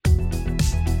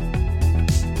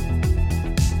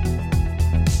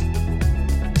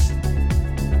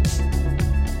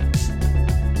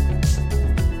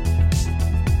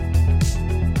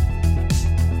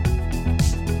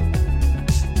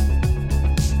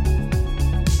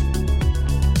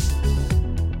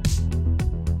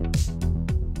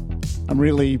I'm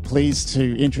really pleased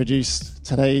to introduce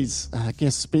today's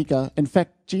guest speaker. In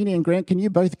fact, Jeannie and Grant, can you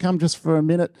both come just for a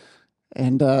minute?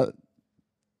 And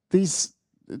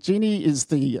Jeannie is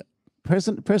the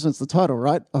president's the title,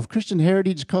 right, of Christian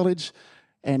Heritage College,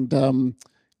 and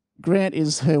Grant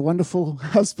is her wonderful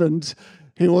husband,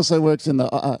 who also works in the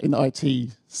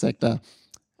IT sector,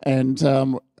 and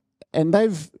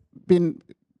they've been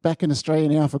back in Australia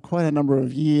now for quite a number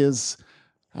of years,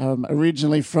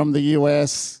 originally from the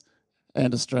US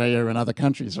and Australia and other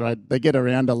countries, right? They get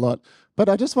around a lot. But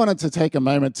I just wanted to take a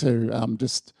moment to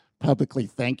just publicly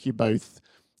thank you both.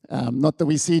 Not that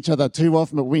we see each other too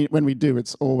often, but when we do,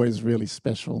 it's always really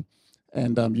special.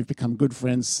 And you've become good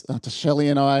friends to Shelley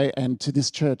and I, and to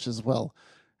this church as well.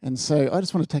 And so I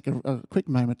just want to take a quick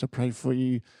moment to pray for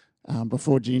you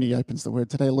before Jeannie opens the word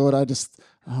today. Lord, I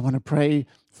want to pray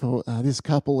for this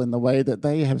couple in the way that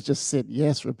they have just said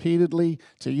yes repeatedly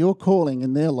to your calling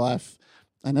in their life.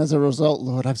 And as a result,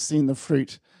 Lord, I've seen the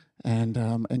fruit. And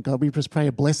God, we just pray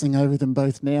a blessing over them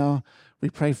both now.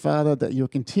 We pray, Father, that you'll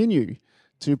continue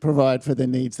to provide for their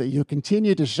needs, that you'll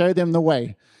continue to show them the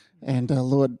way. And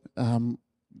Lord,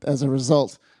 as a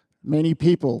result, many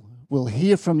people will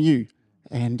hear from you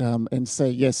and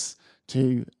say yes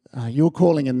to your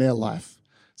calling in their life.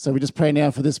 So we just pray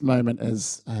now for this moment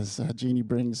as Jeannie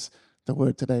brings the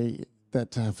word today,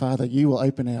 that Father, you will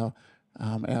open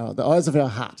the eyes of our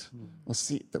heart. We'll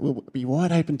see that we'll be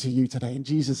wide open to you today in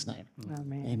Jesus' name.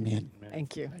 Amen. Amen.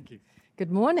 Thank you.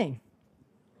 Good morning.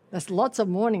 There's lots of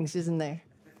mornings, isn't there?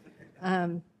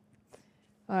 All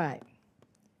right.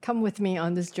 Come with me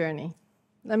on this journey.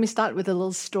 Let me start with a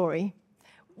little story.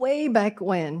 Way back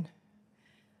when,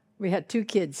 we had two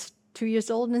kids, 2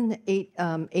 years old and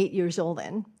 8 years old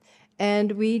then,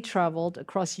 and we traveled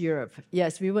across Europe.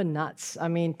 Yes, we were nuts. I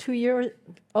mean,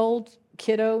 2-year-old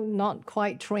kiddo, not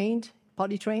quite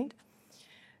potty trained.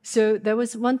 So there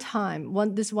was one time,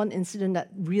 this one incident that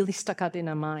really stuck out in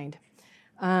our mind.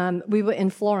 We were in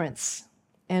Florence,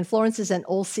 and Florence is an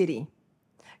old city.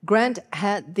 Grant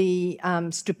had the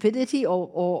stupidity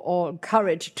or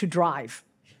courage to drive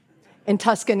in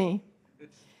Tuscany.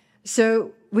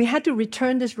 So we had to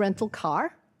return this rental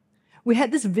car. We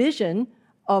had this vision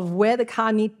of where the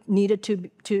car needed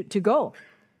to go.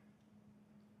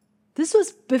 This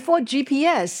was before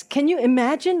GPS. Can you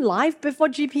imagine life before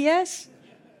GPS?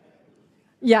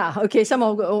 Yeah, okay, some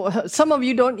of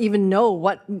you don't even know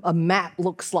what a map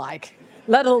looks like,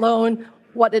 let alone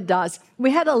what it does. We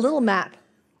had a little map,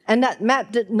 and that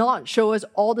map did not show us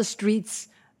all the streets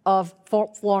of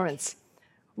Florence.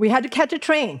 We had to catch a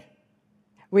train.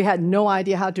 We had no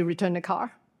idea how to return the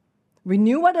car. We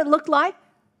knew what it looked like,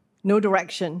 no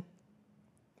direction.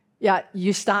 Yeah,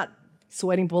 you start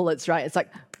sweating bullets, right? It's like,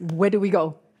 where do we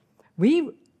go?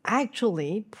 We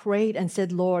actually prayed and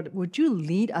said, Lord, would you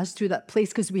lead us to that place?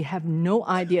 Because we have no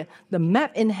idea. The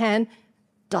map in hand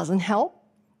doesn't help,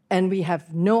 and we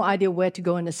have no idea where to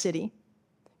go in the city.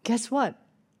 Guess what?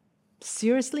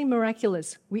 Seriously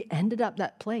miraculous. We ended up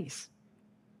that place.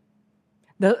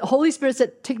 The Holy Spirit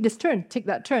said, take this turn, take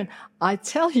that turn. I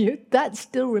tell you, that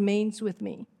still remains with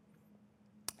me.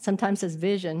 Sometimes there's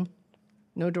vision,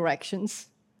 no directions.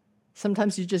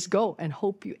 Sometimes you just go and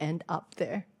hope you end up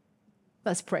there.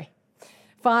 Let's pray.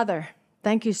 Father,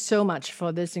 thank you so much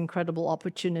for this incredible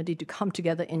opportunity to come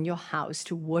together in your house,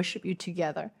 to worship you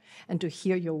together, and to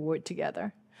hear your word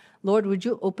together. Lord, would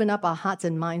you open up our hearts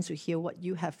and minds to hear what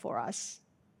you have for us?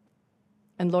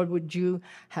 And Lord, would you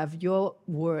have your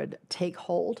word take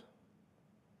hold?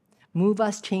 Move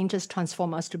us, change us,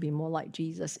 transform us to be more like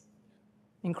Jesus.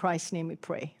 In Christ's name we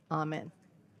pray. Amen.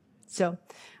 So,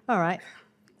 all right.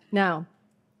 Now,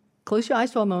 close your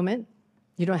eyes for a moment.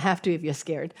 You don't have to if you're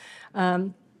scared.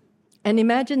 And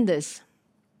imagine this.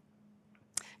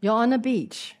 You're on a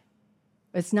beach.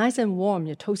 It's nice and warm.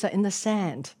 Your toes are in the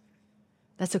sand.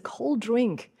 There's a cold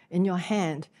drink in your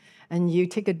hand. And you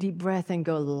take a deep breath and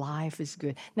go, life is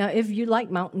good. Now, if you like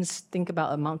mountains, think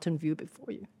about a mountain view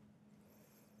before you.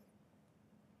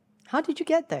 How did you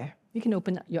get there? You can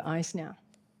open your eyes now.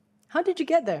 How did you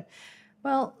get there?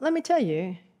 Well, let me tell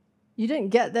you, you didn't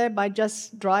get there by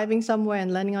just driving somewhere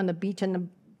and landing on the beach and a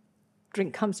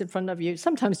drink comes in front of you.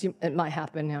 Sometimes it might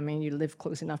happen. I mean, you live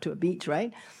close enough to a beach,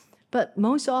 right? But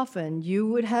most often, you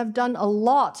would have done a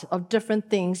lot of different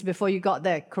things before you got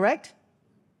there, correct?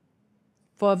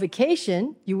 For a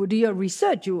vacation, you would do your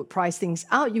research, you would price things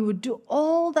out, you would do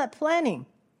all that planning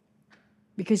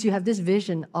because you have this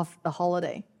vision of a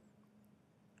holiday.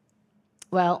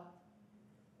 Well,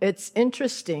 it's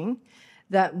interesting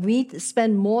that we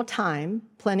spend more time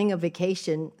planning a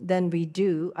vacation than we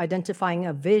do identifying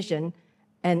a vision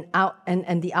and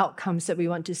the outcomes that we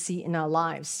want to see in our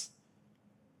lives.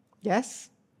 Yes?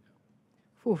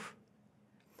 Whew.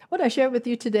 What I share with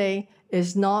you today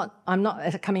is I'm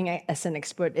not coming as an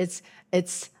expert.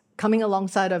 It's coming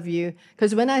alongside of you.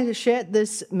 Because when I shared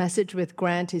this message with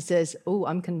Grant, he says, oh,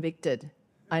 I'm convicted.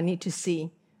 I need to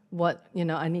see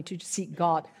I need to seek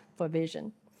God for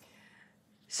vision.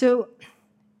 So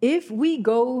if we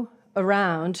go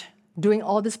around doing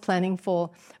all this planning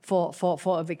for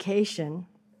a vacation,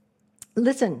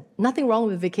 listen, nothing wrong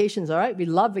with vacations, all right? We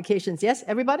love vacations. Yes,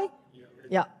 everybody?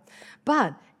 Yeah.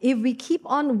 But if we keep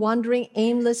on wandering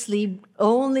aimlessly,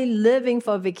 only living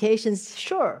for vacations,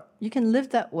 sure, you can live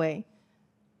that way,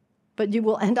 but you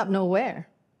will end up nowhere,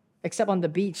 except on the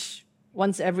beach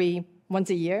once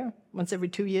a year, once every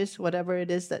 2 years, whatever it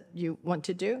is that you want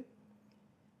to do.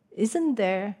 Isn't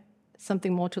there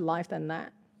something more to life than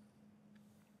that?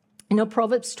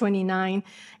 Proverbs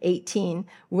 29:18,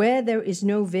 where there is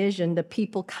no vision, the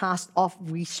people cast off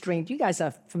restraint. You guys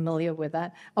are familiar with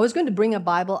that. I was going to bring a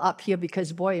Bible up here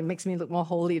because, boy, it makes me look more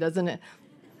holy, doesn't it?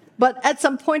 But at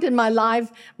some point in my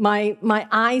life, my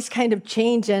eyes kind of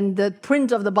changed and the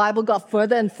print of the Bible got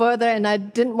further and further, and I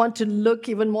didn't want to look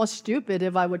even more stupid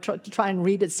if I would try and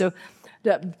read it. So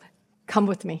come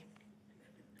with me.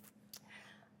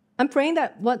 I'm praying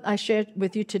that what I shared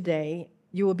with you today,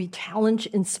 you will be challenged,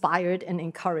 inspired, and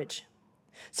encouraged.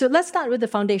 So let's start with the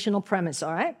foundational premise,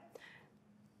 all right?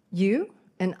 You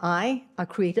and I are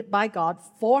created by God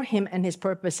for Him and His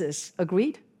purposes.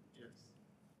 Agreed? Yes.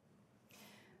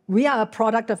 We are a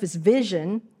product of His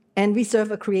vision, and we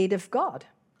serve a creative God.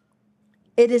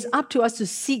 It is up to us to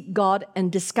seek God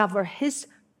and discover His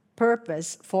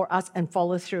purpose for us and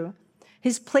follow through.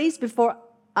 He's placed before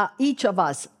each of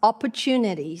us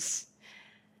opportunities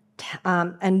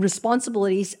and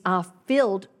responsibilities are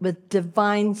filled with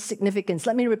divine significance.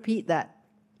 Let me repeat that.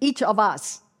 Each of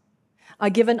us are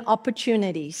given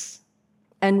opportunities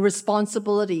and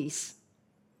responsibilities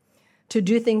to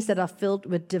do things that are filled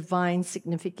with divine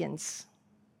significance.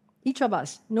 Each of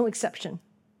us, no exception.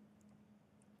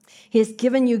 He has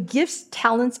given you gifts,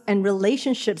 talents, and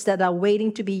relationships that are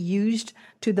waiting to be used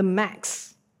to the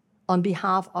max on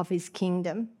behalf of His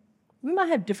kingdom. We might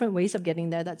have different ways of getting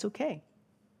there. That's okay.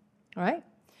 All right?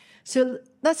 So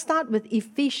let's start with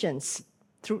Ephesians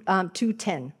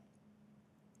 2:10.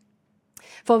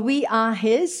 For we are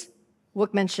His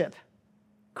workmanship,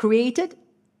 created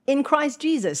in Christ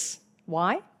Jesus.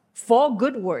 Why? For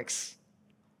good works,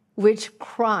 which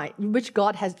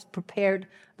God has prepared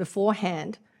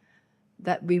beforehand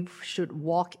that we should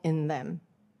walk in them.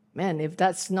 Man, if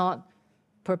that's not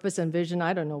purpose and vision,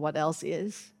 I don't know what else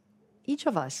is. Each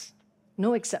of us,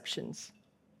 no exceptions.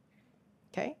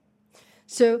 Okay?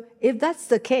 So if that's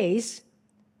the case,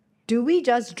 do we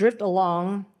just drift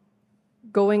along,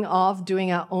 going off,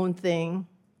 doing our own thing?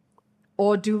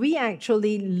 Or do we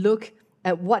actually look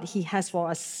at what He has for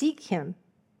us, seek Him?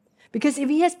 Because if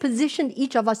He has positioned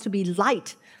each of us to be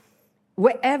light,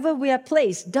 wherever we are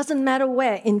placed, doesn't matter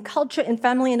where, in culture, in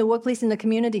family, in the workplace, in the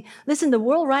community. Listen, the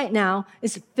world right now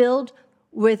is filled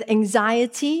with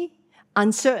anxiety,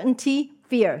 uncertainty,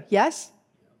 fear. Yes?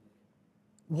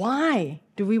 Why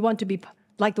do we want to be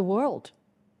like the world?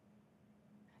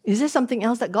 Is there something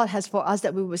else that God has for us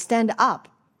that we will stand up,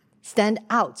 stand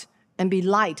out, and be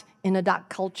light in a dark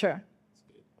culture?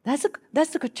 That's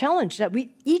the challenge that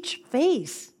we each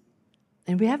face,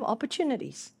 and we have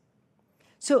opportunities.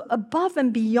 So above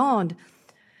and beyond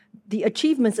the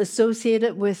achievements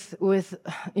associated with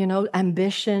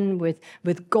ambition,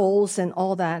 with goals and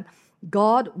all that,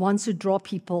 God wants to draw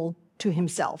people to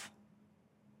Himself.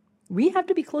 We have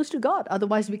to be close to God,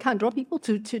 otherwise we can't draw people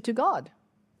to God.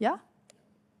 Yeah?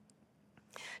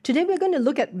 Today we're going to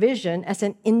look at vision as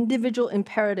an individual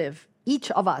imperative, each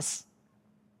of us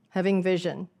having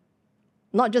vision.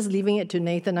 Not just leaving it to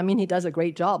Nathan. I mean, he does a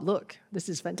great job. Look, this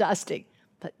is fantastic.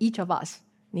 But each of us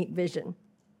need vision.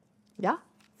 Yeah?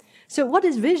 So what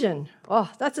is vision? Oh,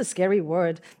 that's a scary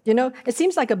word. It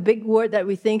seems like a big word that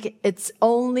we think it's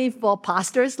only for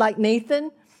pastors like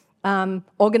Nathan,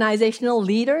 organizational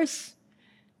leaders,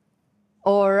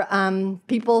 or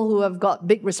people who have got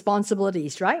big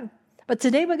responsibilities, right? But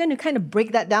today we're going to kind of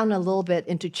break that down a little bit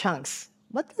into chunks.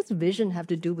 What does vision have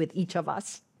to do with each of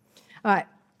us? All right.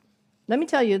 Let me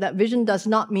tell you that vision does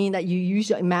not mean that you use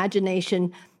your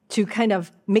imagination to kind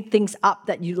of make things up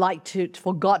that you like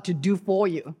for God to do for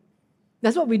you.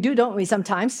 That's what we do, don't we,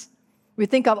 sometimes? We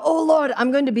think of, oh, Lord,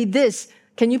 I'm going to be this.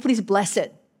 Can you please bless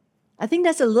it? I think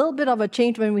that's a little bit of a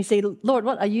change when we say, Lord,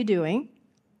 what are you doing?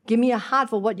 Give me a heart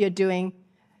for what you're doing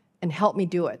and help me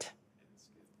do it.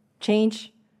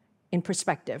 Change in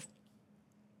perspective.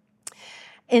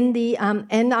 In the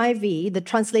NIV, the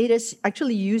translators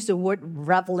actually use the word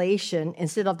revelation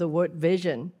instead of the word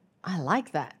vision. I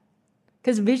like that.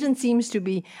 Because vision seems to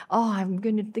be, I'm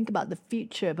going to think about the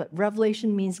future, but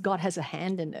revelation means God has a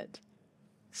hand in it.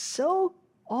 So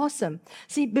awesome.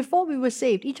 See, before we were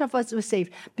saved, each of us was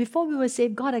saved. Before we were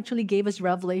saved, God actually gave us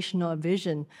revelation or a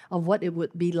vision of what it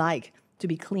would be like to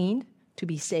be cleaned, to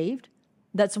be saved.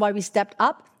 That's why we stepped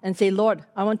up and say, Lord,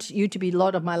 I want you to be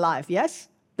Lord of my life. Yes?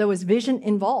 There was vision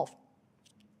involved.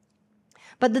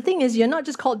 But the thing is, you're not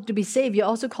just called to be saved, you're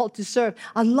also called to serve.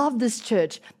 I love this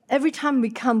church. Every time we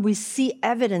come, we see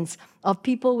evidence of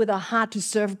people with a heart to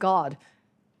serve God.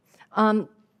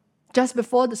 Just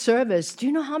before the service, do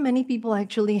you know how many people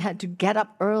actually had to get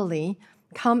up early,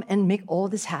 come and make all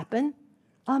this happen?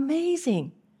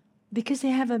 Amazing. Because they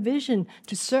have a vision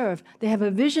to serve. They have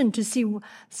a vision to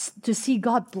see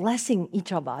God blessing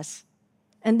each of us.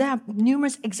 And there are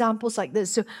numerous examples like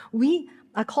this. So we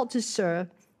are called to serve,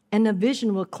 and a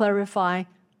vision will clarify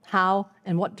how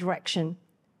and what direction.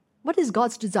 What is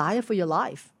God's desire for your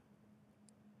life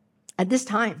at this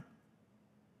time?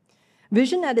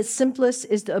 Vision at its simplest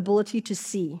is the ability to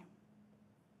see.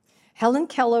 Helen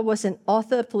Keller was an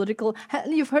author of political...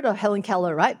 You've heard of Helen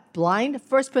Keller, right? Blind,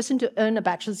 first person to earn a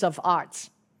Bachelor's of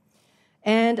Arts.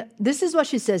 And this is what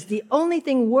she says: the only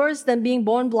thing worse than being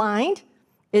born blind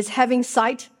is having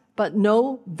sight but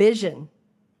no vision.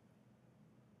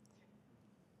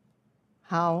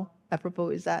 How apropos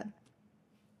is that?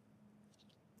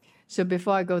 So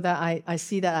before I go there, I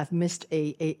see that I've missed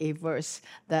a verse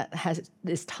that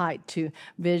is tied to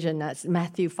vision. That's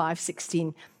Matthew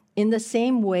 5:16. In the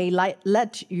same way,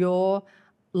 let your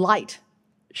light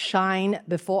shine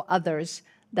before others,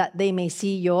 that they may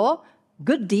see your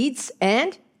good deeds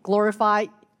and glorify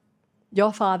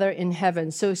your Father in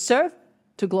heaven. So serve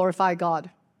to glorify God.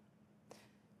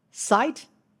 Sight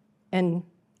and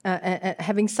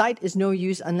having sight is no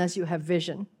use unless you have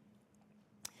vision.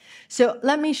 So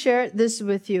let me share this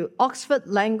with you. Oxford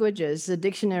Languages, the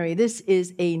dictionary, this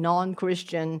is a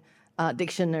non-Christian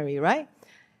dictionary, right?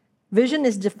 Vision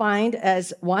is defined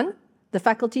as, one, the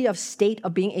faculty of state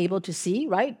of being able to see,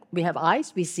 right? We have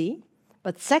eyes, we see.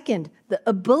 But second, the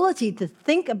ability to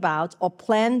think about or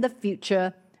plan the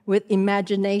future with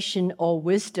imagination or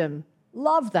wisdom.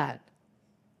 Love that.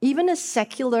 Even a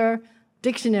secular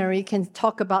dictionary can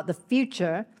talk about the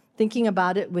future, thinking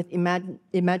about it with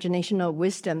imagination or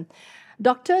wisdom.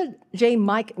 Dr. J.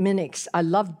 Mike Minix, I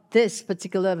love this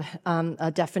particular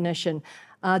definition.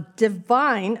 A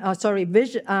divine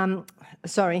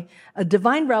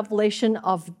revelation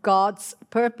of God's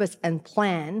purpose and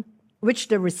plan, which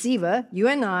the receiver, you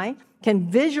and I,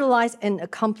 can visualize and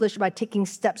accomplish by taking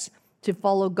steps to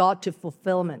follow God to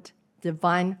fulfillment.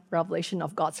 Divine revelation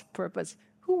of God's purpose.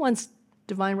 Who wants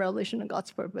divine revelation of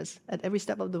God's purpose at every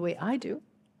step of the way? I do.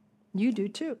 You do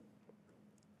too.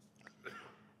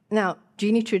 Now,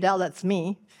 Jeannie Trudell, that's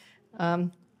me.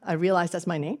 I realize that's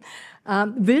my name.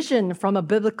 Vision from a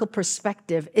biblical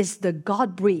perspective is the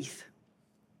God-breathed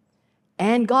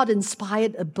and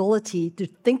God-inspired ability to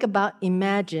think about,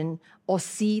 imagine, or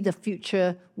see the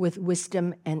future with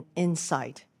wisdom and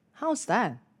insight. How's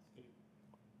that?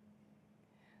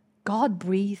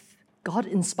 God-breathed,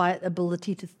 God-inspired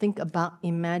ability to think about,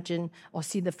 imagine, or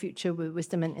see the future with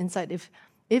wisdom and insight.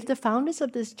 If the founders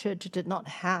of this church did not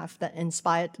have that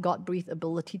inspired, God-breathed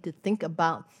ability to think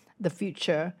about the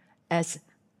future as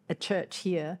a church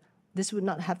here, this would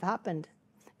not have happened.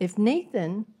 If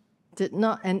Nathan did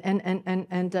not,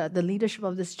 and the leadership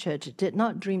of this church did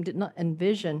not dream, did not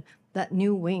envision that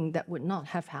new wing, that would not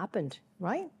have happened,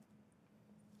 right?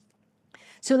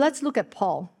 So let's look at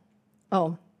Paul.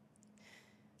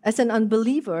 As an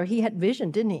unbeliever, he had vision,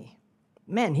 didn't he?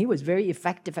 Man, he was very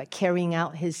effective at carrying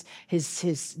out his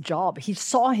job. He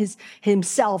saw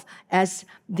himself as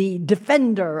the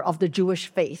defender of the Jewish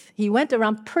faith. He went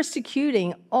around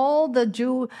persecuting all the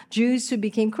Jews who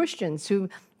became Christians, who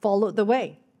followed the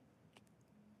way.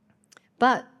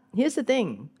 But here's the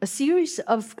thing. A series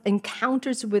of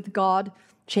encounters with God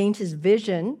changed his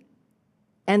vision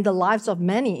and the lives of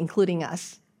many, including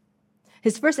us.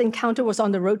 His first encounter was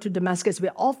on the road to Damascus.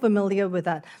 We're all familiar with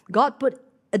that. God put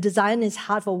a desire in his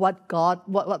heart for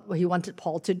what he wanted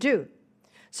Paul to do.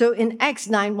 So in Acts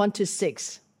 9,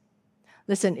 1-6,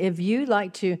 listen, if you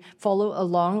like to follow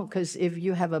along, because if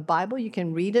you have a Bible, you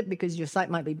can read it because your sight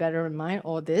might be better than mine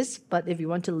or this, but if you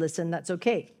want to listen, that's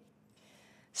okay.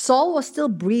 Saul was still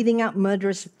breathing out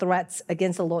murderous threats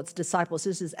against the Lord's disciples.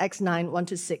 This is Acts 9,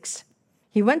 1-6.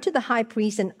 He went to the high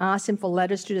priest and asked him for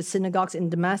letters to the synagogues in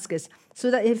Damascus, so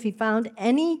that if he found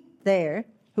any there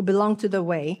who belonged to the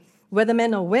way, whether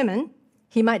men or women,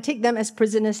 he might take them as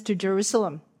prisoners to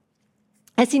Jerusalem.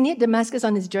 As he neared Damascus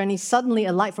on his journey, suddenly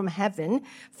a light from heaven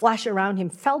flashed around him,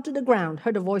 fell to the ground,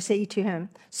 heard a voice say to him,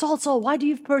 "Saul, Saul, why do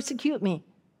you persecute me?"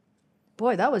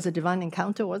 Boy, that was a divine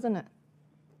encounter, wasn't it?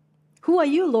 "Who are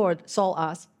you, Lord?" Saul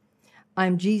asked. "I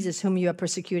am Jesus, whom you are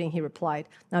persecuting," he replied.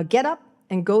 "Now get up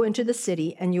and go into the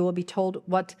city, and you will be told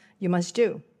what you must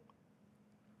do."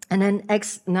 And then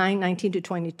Acts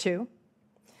 9:19-22.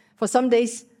 For some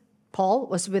days, Paul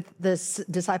was with the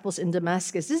disciples in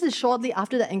Damascus. This is shortly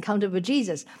after the encounter with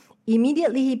Jesus.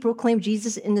 Immediately, he proclaimed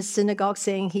Jesus in the synagogue,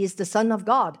 saying he is the Son of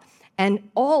God. And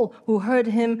all who heard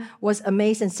him was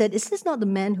amazed and said, "Is this not the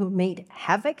man who made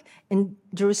havoc in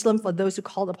Jerusalem for those who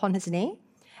called upon his name?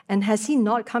 And has he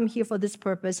not come here for this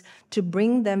purpose, to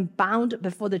bring them bound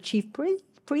before the chief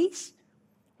priests?"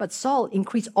 But Saul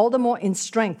increased all the more in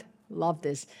strength. Love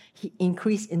this. He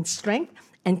increased in strength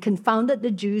and confounded the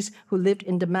Jews who lived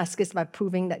in Damascus by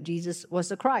proving that Jesus was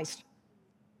the Christ.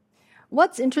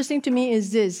 What's interesting to me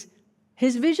is this.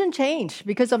 His vision changed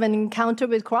because of an encounter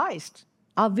with Christ.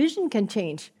 Our vision can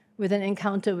change with an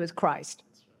encounter with Christ.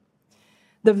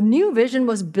 The new vision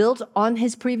was built on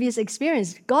his previous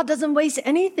experience. God doesn't waste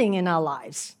anything in our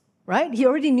lives, right? He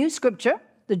already knew Scripture,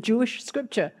 the Jewish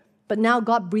Scripture, but now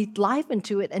God breathed life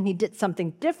into it and he did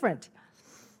something different.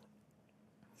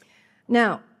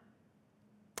 Now,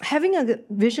 having a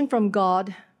vision from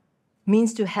God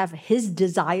means to have his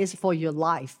desires for your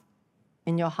life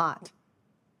in your heart.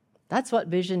 That's what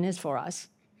vision is for us.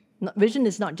 Vision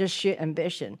is not just sheer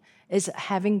ambition. It's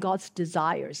having God's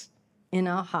desires in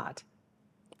our heart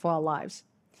for our lives.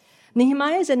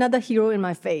 Nehemiah is another hero in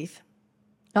my faith.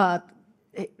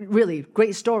 Really,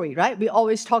 great story, right? We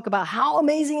always talk about how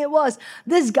amazing it was.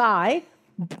 This guy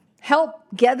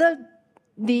helped gather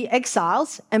the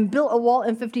exiles and built a wall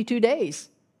in 52 days.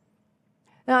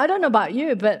 Now, I don't know about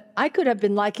you, but I could have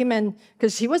been like him, and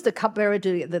because he was the cupbearer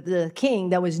to the king.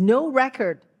 There was no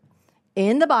record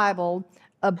in the Bible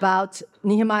about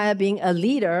Nehemiah being a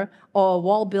leader or a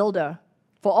wall builder.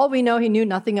 For all we know, he knew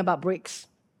nothing about bricks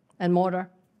and mortar.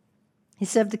 He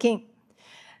served the king.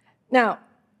 Now,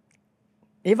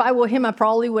 if I were him, I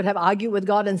probably would have argued with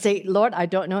God and say, "Lord, I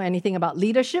don't know anything about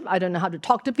leadership. I don't know how to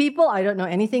talk to people. I don't know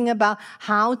anything about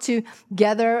how to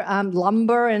gather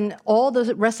lumber and all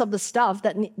the rest of the stuff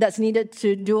that's needed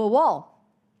to do a wall."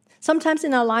 Sometimes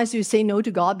in our lives, we say no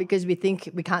to God because we think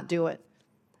we can't do it.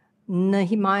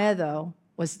 Nehemiah, though,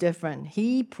 was different.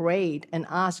 He prayed and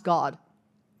asked God.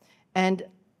 And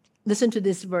listen to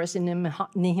this verse in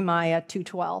Nehemiah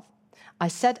 2:12. "I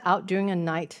set out during a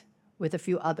night with a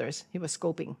few others." He was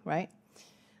scoping, right?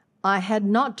 "I had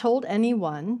not told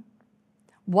anyone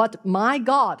what my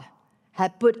God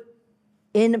had put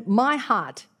in my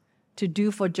heart to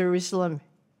do for Jerusalem."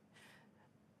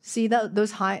 See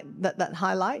that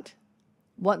highlight?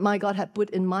 What my God had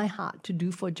put in my heart to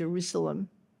do for Jerusalem.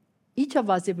 Each of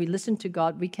us, if we listen to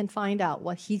God, we can find out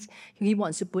what He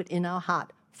wants to put in our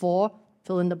heart for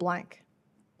fill in the blank.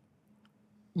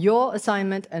 Your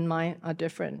assignment and mine are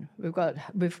different. We've got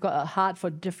a heart for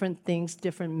different things,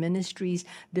 different ministries,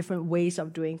 different ways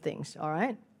of doing things, all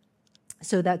right?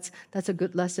 So that's a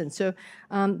good lesson. So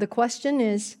the question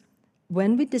is,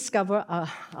 when we discover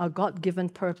our God-given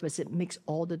purpose, it makes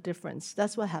all the difference.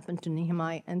 That's what happened to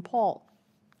Nehemiah and Paul.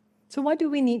 So why do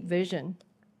we need vision?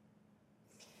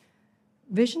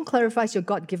 Vision clarifies your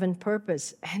God-given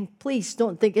purpose. And please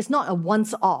don't think it's not a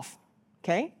once-off,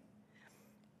 okay?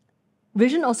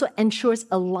 Vision also ensures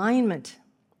alignment.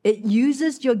 It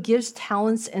uses your gifts,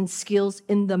 talents, and skills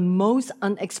in the most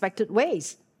unexpected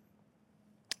ways.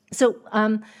 So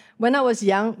when I was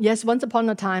young, yes, once upon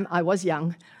a time, I was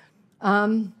young.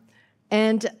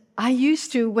 And I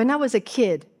used to, when I was a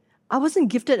kid, I wasn't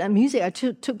gifted at music. I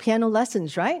took piano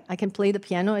lessons, right? I can play the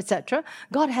piano, etc.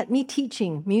 God had me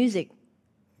teaching music.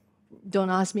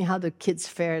 Don't ask me how the kids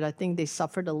fared. I think they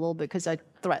suffered a little bit because I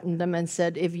threatened them and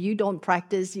said, "If you don't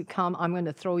practice, you come, I'm going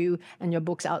to throw you and your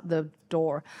books out the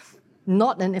door."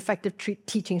 Not an effective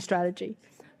teaching strategy.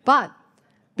 But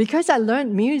because I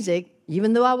learned music,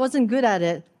 even though I wasn't good at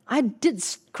it, I did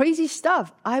crazy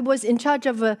stuff. I was in charge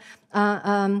of a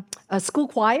school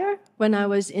choir when I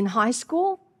was in high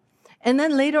school. And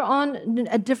then later on,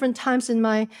 at different times in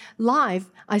my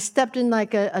life, I stepped in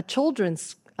like a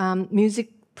children's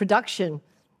music production.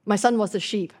 My son was a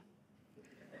sheep.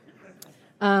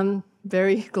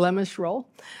 Very glamorous role.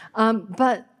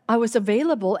 But I was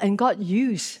available and got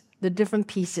used the different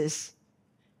pieces.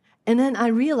 And then I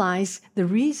realized the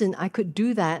reason I could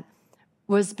do that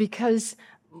was because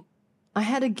I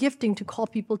had a gifting to call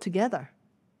people together.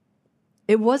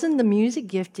 It wasn't the music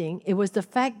gifting. It was the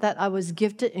fact that I was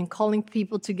gifted in calling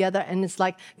people together, and it's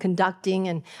like conducting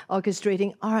and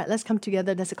orchestrating. All right, let's come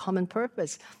together. There's a common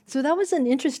purpose. So that was an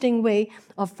interesting way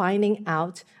of finding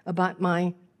out about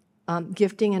my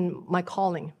gifting and my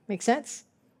calling. Make sense?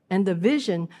 And the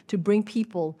vision to bring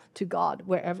people to God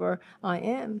wherever I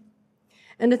am.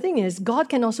 And the thing is, God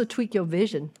can also tweak your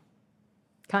vision,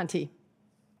 can't He?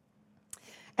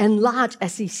 Enlarge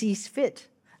as He sees fit.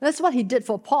 That's what He did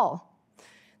for Paul.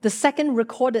 The second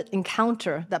recorded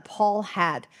encounter that Paul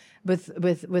had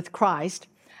with Christ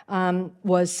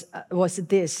was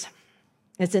this.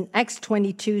 It's in Acts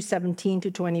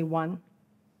 22:17-21.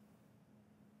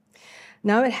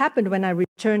 Now it happened when I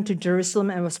returned to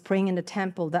Jerusalem and was praying in the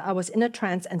temple that I was in a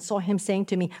trance and saw Him saying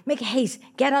to me, "Make haste,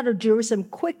 get out of Jerusalem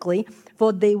quickly,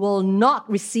 for they will not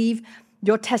receive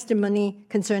your testimony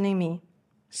concerning me."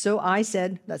 So I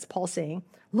said, that's Paul saying,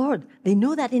 "Lord, they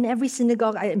know that in every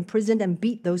synagogue I imprisoned and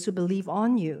beat those who believe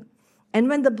on you. And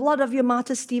when the blood of your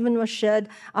martyr Stephen was shed,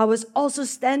 I was also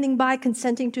standing by,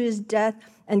 consenting to his death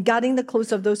and guarding the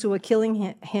clothes of those who were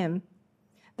killing him.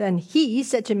 Then he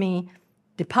said to me,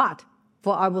 'Depart,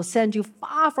 for I will send you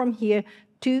far from here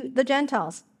to the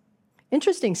Gentiles.'"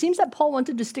 Interesting. Seems that Paul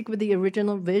wanted to stick with the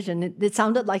original vision. It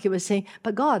sounded like he was saying,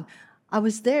 "But God, I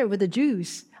was there with the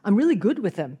Jews. I'm really good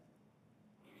with them.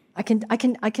 I can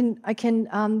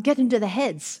get into the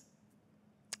heads."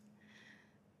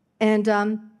 And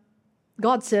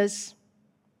God says,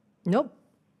 "Nope,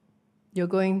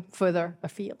 you're going further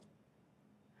afield."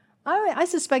 I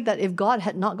suspect that if God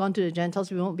had not gone to the Gentiles,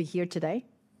 we won't be here today.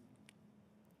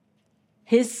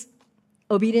 His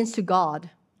obedience to God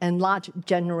enlarged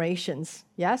generations,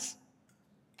 yes?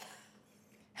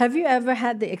 Have you ever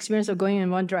had the experience of going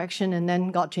in one direction and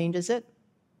then God changes it?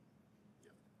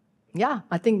 Yeah,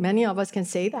 I think many of us can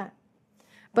say that.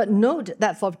 But note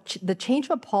that for the change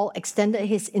for Paul extended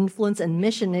his influence and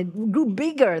mission. It grew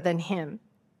bigger than him.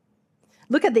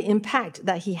 Look at the impact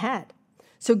that he had.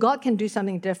 So God can do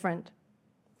something different.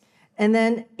 And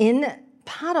then in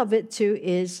part of it too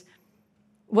is,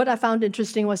 what I found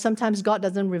interesting was sometimes God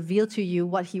doesn't reveal to you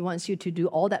what He wants you to do,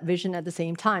 all that vision at the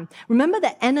same time. Remember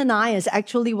that Ananias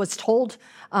actually was told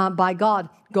by God,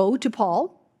 "Go to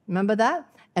Paul." Remember that?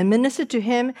 And minister to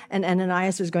him, and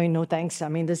Ananias was going, "No thanks. I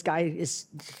mean, this guy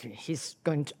he's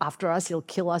going after us, he'll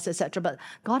kill us, etc." But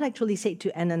God actually said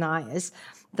to Ananias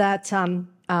that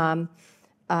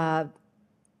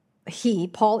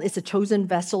Paul is a chosen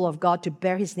vessel of God to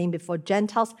bear His name before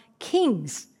Gentiles,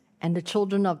 kings, and the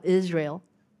children of Israel.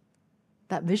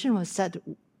 That vision was set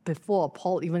before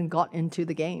Paul even got into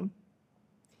the game.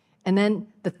 And then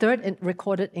the third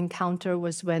recorded encounter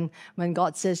was when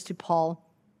God says to Paul,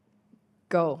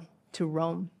 "Go to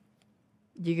Rome.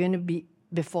 You're going to be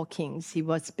before kings." He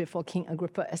was before King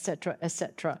Agrippa, etc.,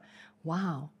 etc.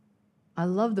 Wow. I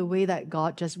love the way that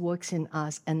God just works in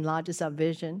us, enlarges our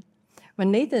vision.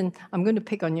 When Nathan, I'm going to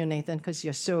pick on you, Nathan, because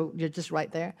you're just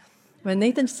right there. When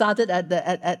Nathan started at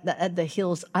the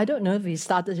hills, I don't know if he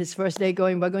started his first day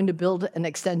going, "We're going to build an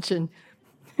extension."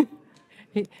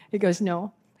 he goes,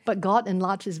 "No." But God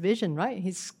enlarged his vision, right?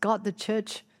 He's got the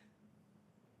church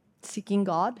seeking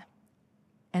God.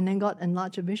 And then God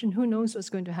enlarged a vision. Who knows what's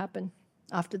going to happen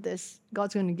after this?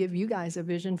 God's going to give you guys a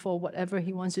vision for whatever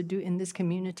He wants to do in this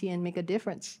community and make a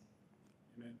difference.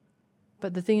 Amen.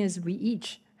 But the thing is, we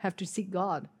each have to seek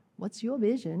God. What's your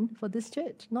vision for this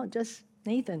church? Not just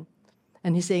Nathan.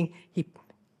 And He's saying, he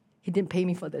didn't pay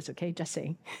me for this, okay? Just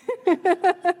saying.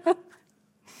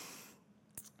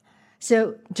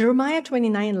 So Jeremiah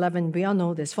 29:11, we all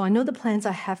know this. "For I know the plans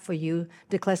I have for you,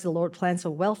 declares the Lord, plans for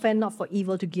welfare, not for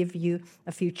evil, to give you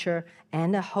a future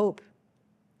and a hope."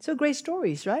 So great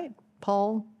stories, right?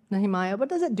 Paul, Nehemiah, what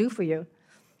does it do for you?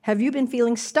 Have you been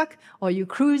feeling stuck, or are you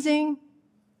cruising?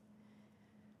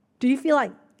 Do you feel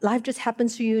like life just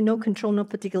happens to you, no control, no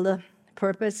particular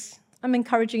purpose? I'm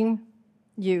encouraging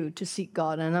you to seek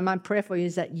God, and my prayer for you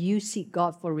is that you seek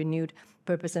God for renewed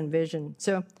purpose and vision.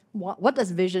 So what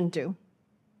does vision do?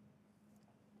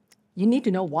 You need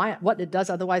to know what it does,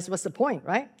 otherwise what's the point,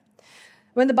 right?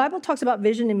 When the Bible talks about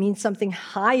vision, it means something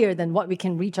higher than what we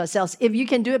can reach ourselves. If you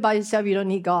can do it by yourself, you don't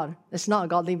need God. It's not a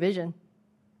godly vision.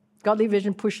 Godly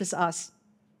vision pushes us.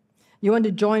 You want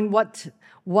to join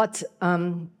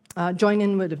join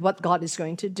in with what God is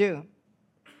going to do.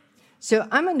 So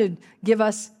I'm going to give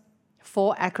us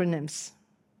 4 acronyms.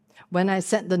 When I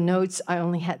sent the notes, I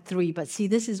only had 3. But see,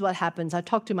 this is what happens. I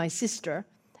talked to my sister,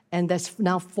 and there's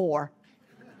now 4.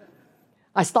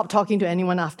 I stopped talking to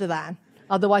anyone after that.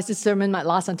 Otherwise, the sermon might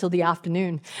last until the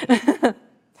afternoon.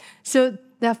 So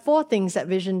there are 4 things that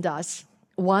vision does.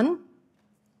 One,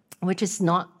 which is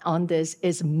not on this,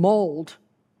 is mold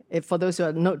For those who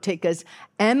are note takers,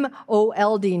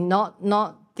 M-O-L-D,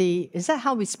 not the, is that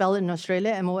how we spell it in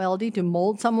Australia, M-O-L-D, to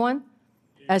mold someone,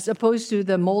 as opposed to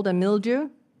the mold and mildew?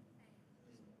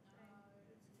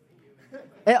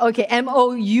 Okay,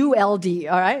 M-O-U-L-D,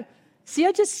 all right? See,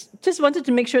 I just wanted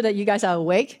to make sure that you guys are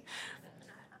awake.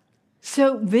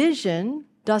 So vision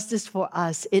does this for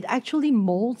us. It actually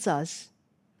molds us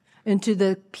into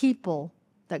the people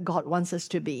that God wants us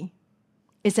to be.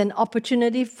 It's an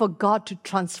opportunity for God to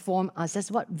transform us.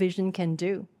 That's what vision can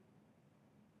do,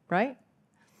 right?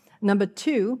 Number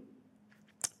 2,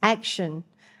 action.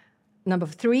 Number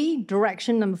 3,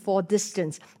 direction. Number 4,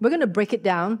 distance. We're going to break it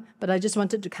down, but I just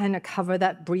wanted to kind of cover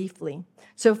that briefly.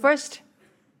 So first,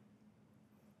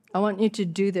 I want you to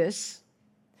do this.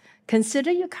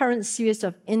 Consider your current spheres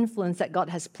of influence that God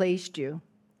has placed you.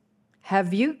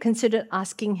 Have you considered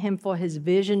asking Him for His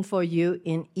vision for you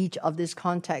in each of these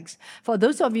contexts? For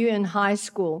those of you in high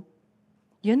school,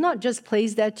 you're not just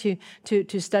placed there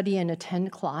to study and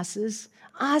attend classes.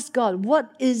 Ask God,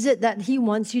 what is it that He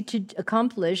wants you to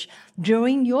accomplish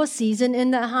during your season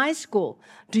in the high school?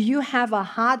 Do you have a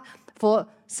heart for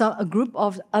a group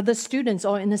of other students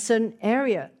or in a certain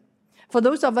area? For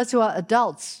those of us who are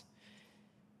adults,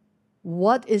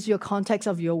 what is your context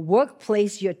of your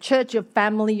workplace, your church, your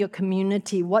family, your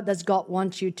community? What does God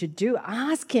want you to do?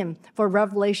 Ask Him for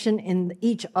revelation in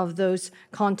each of those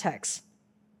contexts.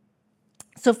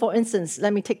 So for instance,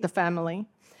 let me take the family.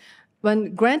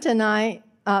 When Grant and I,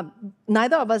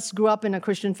 neither of us grew up in a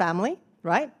Christian family,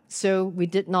 right? So we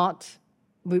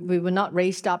were not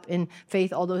raised up in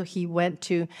faith, although he went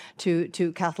to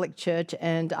Catholic church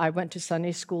and I went to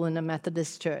Sunday school in a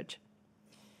Methodist church.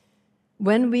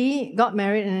 When we got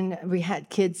married and we had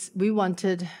kids, we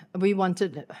wanted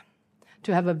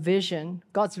to have a vision,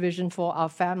 God's vision for our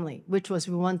family, which was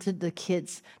we wanted the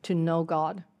kids to know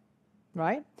God,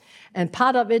 right? And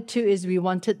part of it too is we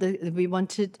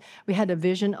had a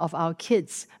vision of our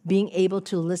kids being able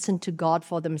to listen to God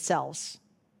for themselves.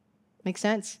 Make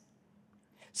sense?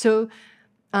 So,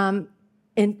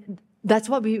 that's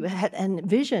what we had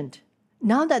envisioned.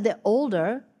 Now that they're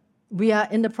older, we are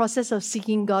in the process of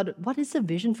seeking God. What is the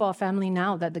vision for our family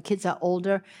now that the kids are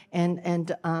older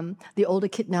and the older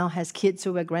kid now has kids,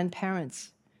 so we're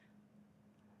grandparents?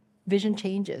 Vision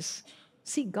changes.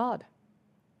 Seek God,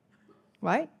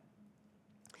 right?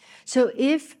 So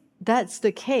if that's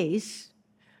the case,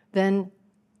 then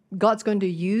God's going to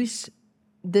use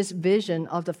this vision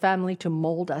of the family to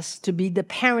mold us, to be the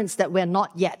parents that we're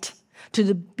not yet,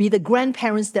 to be the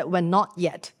grandparents that we're not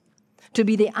yet, to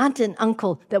be the aunt and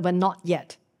uncle that we're not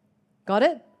yet. Got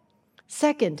it?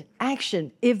 Second,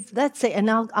 action. If, let's say, and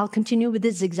I'll continue with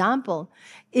this example.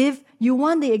 If you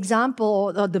want the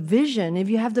example or the vision, if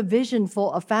you have the vision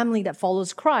for a family that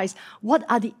follows Christ, what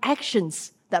are the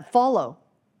actions that follow?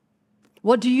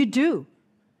 What do you do?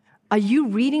 Are you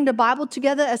reading the Bible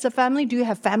together as a family? Do you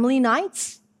have family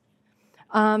nights?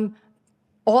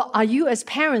 Or are you as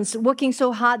parents working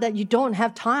so hard that you don't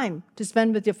have time to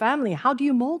spend with your family? How do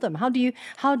you mold them? How do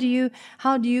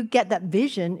you get that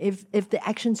vision if the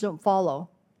actions don't follow?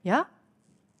 Yeah?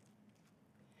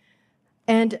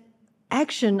 And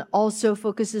action also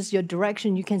focuses your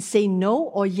direction. You can say no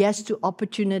or yes to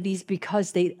opportunities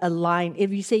because they align.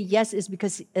 If you say yes, it's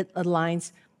because it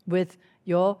aligns with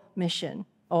your mission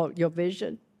or your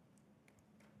vision.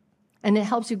 And it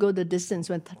helps you go the distance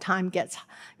when time gets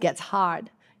hard.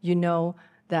 You know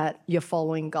that you're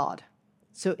following God.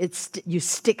 So you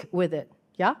stick with it,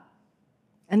 yeah?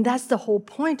 And that's the whole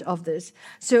point of this.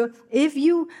 So if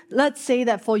you, let's say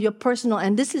that for your personal,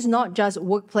 and this is not just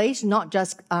workplace, not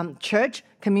just church,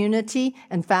 community,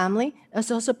 and family, it's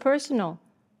also personal.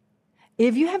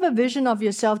 If you have a vision of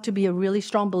yourself to be a really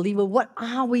strong believer, what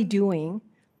are we doing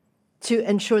to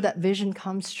ensure that vision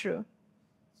comes true?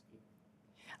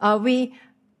 Are we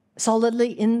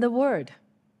solidly in the Word?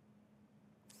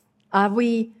 Are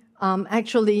we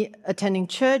actually attending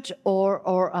church or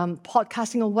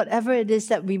podcasting or whatever it is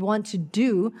that we want to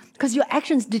do? Because your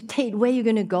actions dictate where you're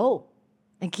going to go.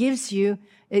 It gives you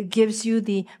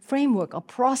the framework or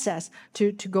process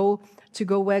to go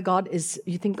where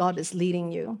you think God is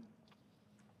leading you.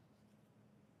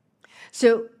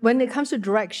 So when it comes to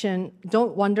direction,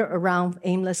 don't wander around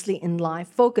aimlessly in life.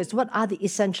 Focus. What are the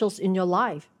essentials in your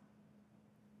life?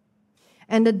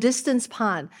 And the distance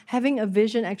part, having a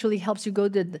vision actually helps you go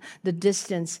the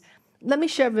distance. Let me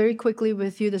share very quickly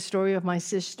with you the story of my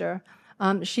sister.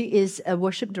 She is a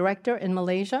worship director in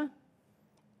Malaysia.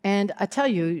 And I tell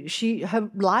you, her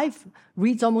life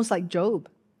reads almost like Job.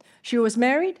 She was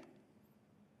married.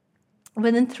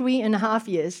 Within 3.5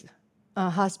 years, her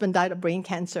husband died of brain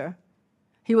cancer.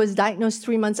 He was diagnosed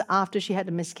 3 months after she had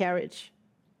a miscarriage.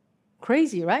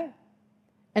 Crazy, right?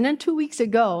 And then 2 weeks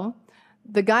ago,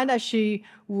 the guy that she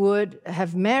would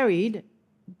have married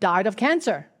died of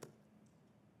cancer.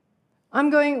 I'm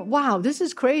going, wow, this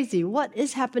is crazy. What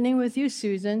is happening with you,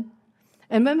 Susan?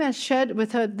 And when I shared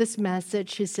with her this message,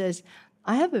 she says,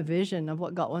 I have a vision of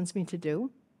what God wants me to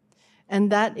do.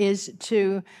 And that is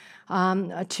to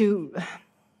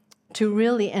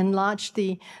really enlarge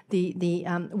the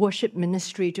worship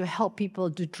ministry, to help people,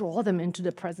 to draw them into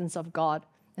the presence of God.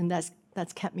 And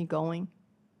that's kept me going,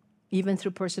 even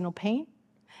through personal pain,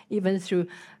 even through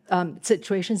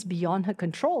situations beyond her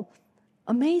control.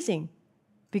 Amazing,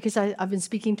 because I've been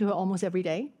speaking to her almost every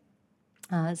day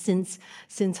since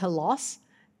her loss,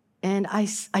 and I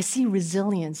see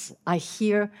resilience. I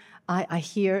hear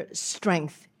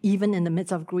strength, even in the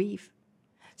midst of grief.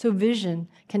 So vision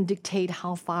can dictate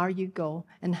how far you go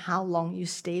and how long you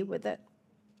stay with it.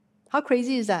 How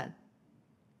crazy is that?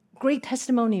 Great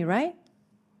testimony, right?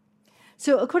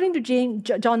 So according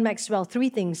to John Maxwell, 3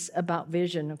 things about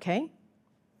vision, okay?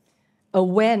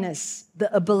 Awareness,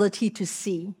 the ability to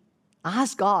see.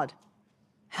 Ask God,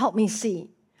 help me see.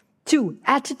 2,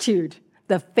 attitude,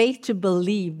 the faith to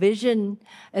believe. Vision,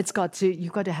 you've got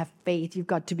to have faith. You've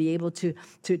got to be able to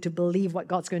believe what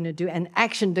God's going to do. And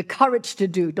action, the courage to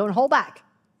do. Don't hold back.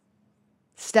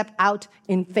 Step out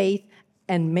in faith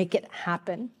and make it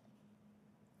happen.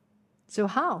 So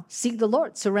how? Seek the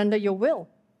Lord. Surrender your will.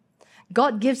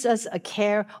 God gives us a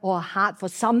care or a heart for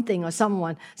something or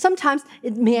someone. Sometimes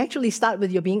it may actually start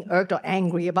with you being irked or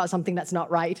angry about something that's not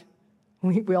right.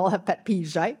 We all have pet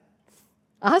peeves, right?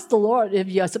 Ask the Lord if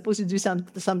you're supposed to do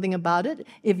something about it.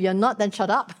 If you're not, then shut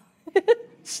up.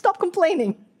 Stop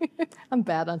complaining. I'm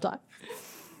bad, aren't I?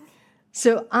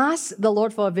 So ask the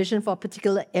Lord for a vision for a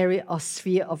particular area or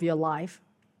sphere of your life.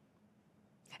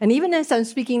 And even as I'm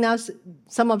speaking now,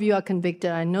 some of you are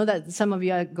convicted. I know that some of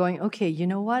you are going, okay, you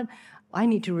know what? I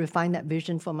need to refine that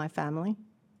vision for my family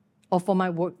or for my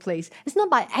workplace. It's not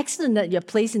by accident that you're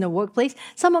placed in a workplace.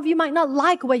 Some of you might not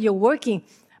like where you're working,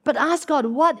 but ask God,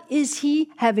 what is He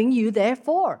having you there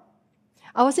for?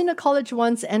 I was in a college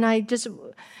once and I just,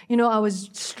 I was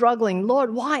struggling.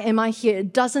 Lord, why am I here?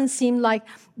 It doesn't seem like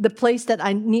the place that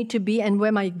I need to be and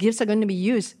where my gifts are going to be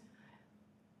used.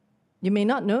 You may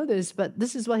not know this, but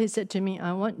this is what He said to me.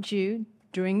 I want you,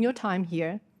 during your time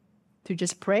here, to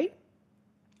just pray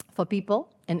for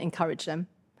people and encourage them.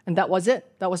 And that was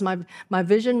it. That was my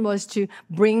vision, was to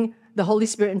bring the Holy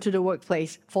Spirit into the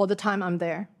workplace for the time I'm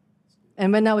there.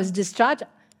 And when I was discharged,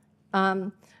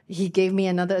 He gave me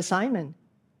another assignment.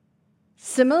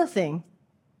 Similar thing.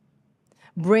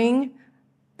 Bring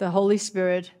the Holy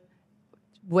Spirit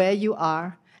where you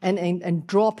are and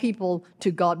draw people to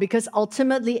God, because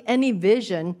ultimately any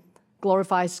vision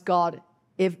glorifies God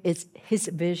if it's His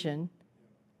vision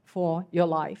for your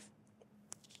life.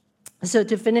 So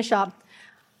to finish up,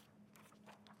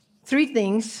 3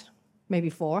 things,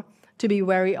 maybe 4, to be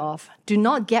wary of. Do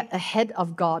not get ahead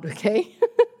of God, okay?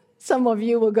 Some of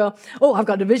you will go, oh, I've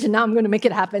got a vision, now I'm going to make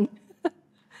it happen.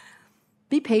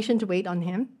 Be patient to wait on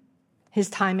Him. His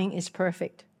timing is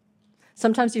perfect.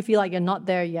 Sometimes you feel like you're not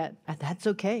there yet, and that's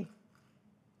okay.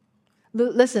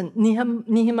 Listen,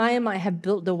 Nehemiah might have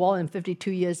built the wall in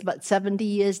 52 years, but 70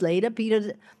 years later,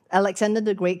 Alexander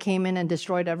the Great came in and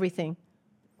destroyed everything.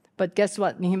 But guess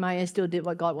what? Nehemiah still did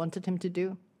what God wanted him to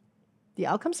do. The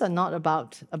outcomes are not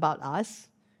about us.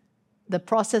 The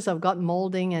process of God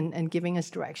molding and giving us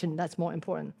direction, that's more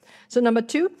important. So number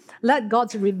 2, let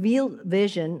God's revealed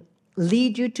vision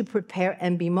lead you to prepare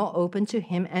and be more open to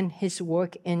Him and His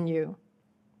work in you.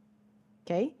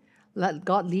 Okay? Let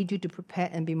God lead you to prepare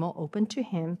and be more open to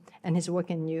Him and His work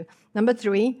in you. Number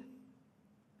 3,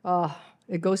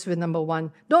 it goes with number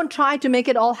 1. Don't try to make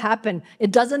it all happen.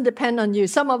 It doesn't depend on you.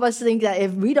 Some of us think that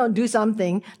if we don't do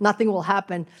something, nothing will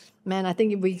happen. Man, I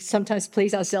think we sometimes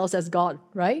place ourselves as God,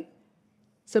 right?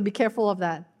 So be careful of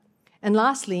that. And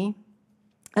lastly,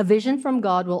 a vision from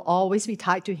God will always be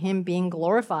tied to Him being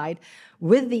glorified,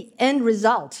 with the end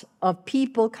result of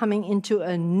people coming into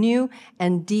a new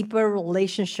and deeper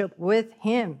relationship with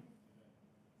Him.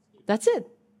 That's it.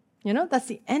 That's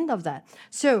the end of that.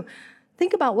 So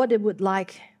think about what it would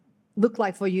look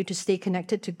like for you to stay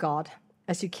connected to God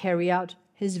as you carry out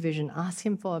His vision. Ask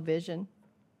Him for a vision.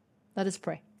 Let us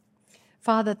pray.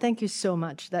 Father, thank you so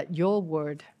much that your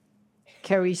word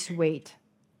carries weight.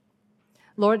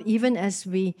 Lord, even as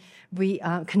we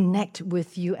connect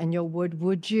with you and your word,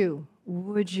 would you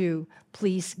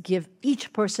please give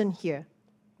each person here,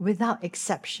 without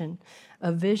exception,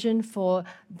 a vision for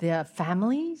their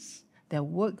families, their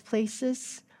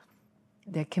workplaces,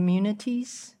 their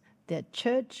communities, their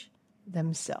church,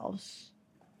 themselves.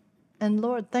 And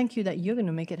Lord, thank you that you're going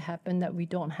to make it happen, that we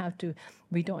don't have to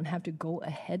go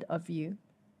ahead of you.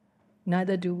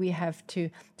 Neither do we have to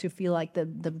feel like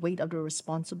the weight of the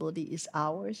responsibility is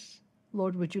ours.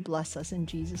 Lord, would you bless us in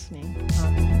Jesus' name?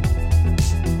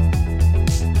 Amen.